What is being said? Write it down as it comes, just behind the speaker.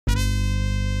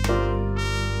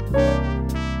I'm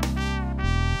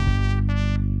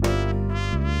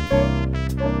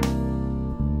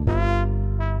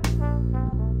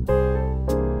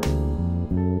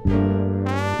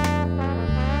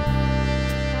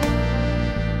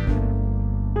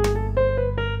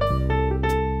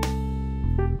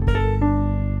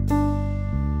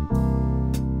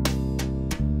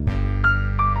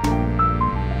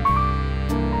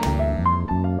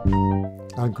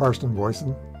Karsten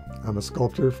Boysen. I'm a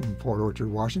sculptor from Port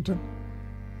Orchard, Washington,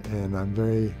 and I'm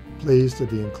very pleased to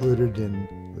be included in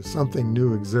the Something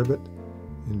New exhibit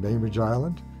in Bainbridge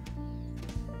Island.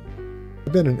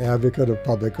 I've been an advocate of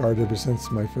public art ever since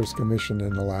my first commission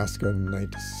in Alaska in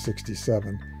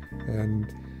 1967,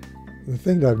 and the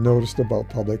thing that I've noticed about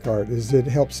public art is it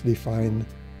helps define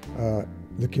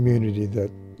the community that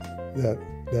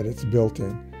it's built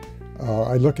in.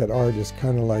 I look at art as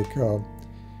kind of like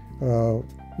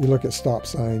you look at stop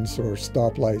signs or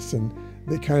stoplights, and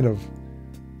they kind of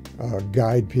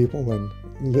guide people and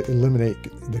eliminate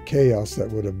the chaos that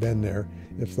would have been there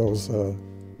if those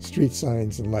street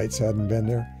signs and lights hadn't been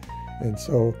there. And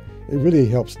so it really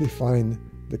helps define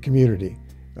the community.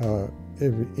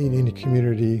 In any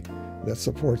community that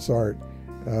supports art,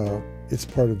 it's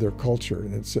part of their culture,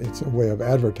 and it's a way of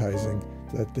advertising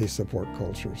that they support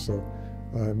culture. So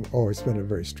I've always been a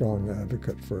very strong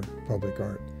advocate for public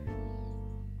art.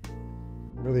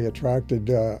 Really attracted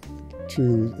to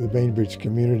the Bainbridge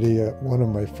community. One of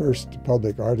my first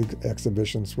public art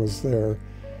exhibitions was there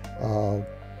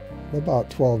about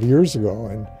 12 years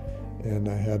ago, and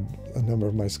I had a number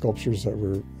of my sculptures that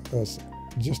were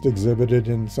just exhibited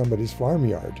in somebody's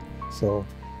farmyard. So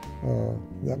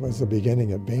that was the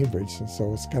beginning at Bainbridge, and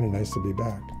so it's kind of nice to be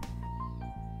back.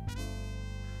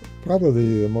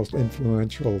 Probably the most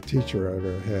influential teacher I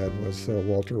ever had was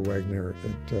Walter Wagner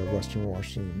at Western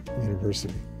Washington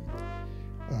University.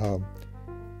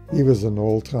 He was an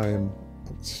old-time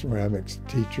ceramics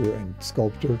teacher and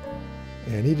sculptor,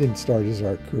 and he didn't start his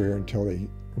art career until he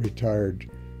retired.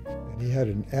 And he had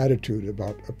an attitude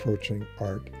about approaching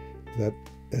art that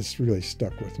has really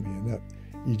stuck with me, and that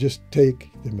you just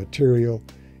take the material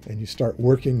and you start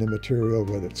working the material,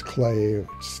 whether it's clay or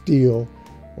steel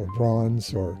or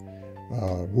bronze or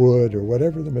wood or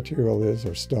whatever the material is,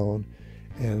 or stone,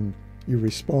 and you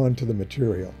respond to the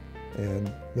material, and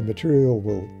the material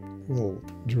will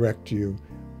direct you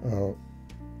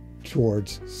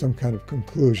towards some kind of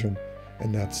conclusion,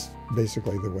 and that's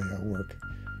basically the way I work.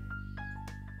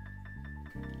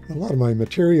 A lot of my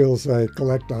materials I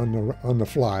collect on the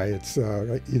fly. It's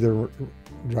either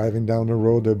driving down the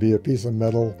road, there'll be a piece of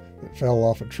metal that fell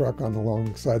off a truck on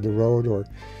alongside the road, or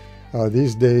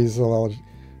these days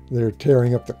they're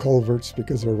tearing up the culverts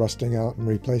because they're rusting out and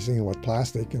replacing them with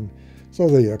plastic. And so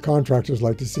the contractors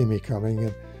like to see me coming,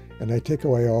 and I take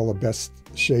away all the best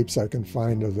shapes I can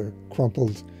find of the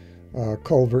crumpled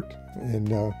culvert, and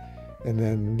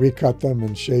then recut them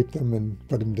and shape them and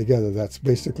put them together. That's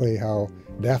basically how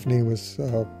DAPHNE was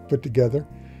put together.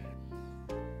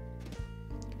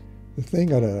 The thing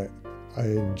that I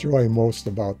enjoy most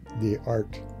about the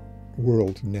art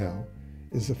world now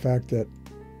is the fact that,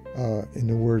 in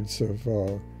the words of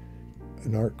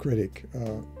an art critic,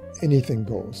 anything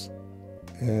goes.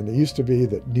 And it used to be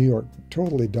that New York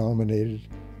totally dominated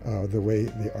the way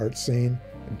the art scene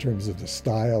in terms of the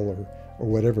style or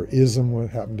whatever ism would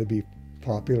happen to be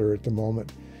popular at the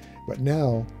moment. But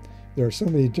now there are so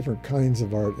many different kinds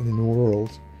of art in the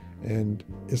world, and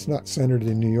it's not centered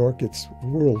in New York, it's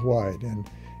worldwide. And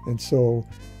so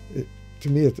to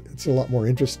me, it's a lot more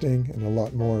interesting and a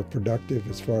lot more productive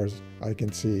as far as I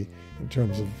can see in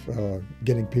terms of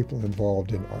getting people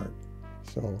involved in art.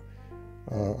 So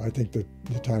I think that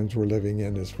the times we're living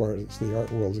in as far as the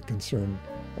art world is concerned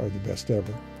are the best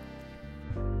ever.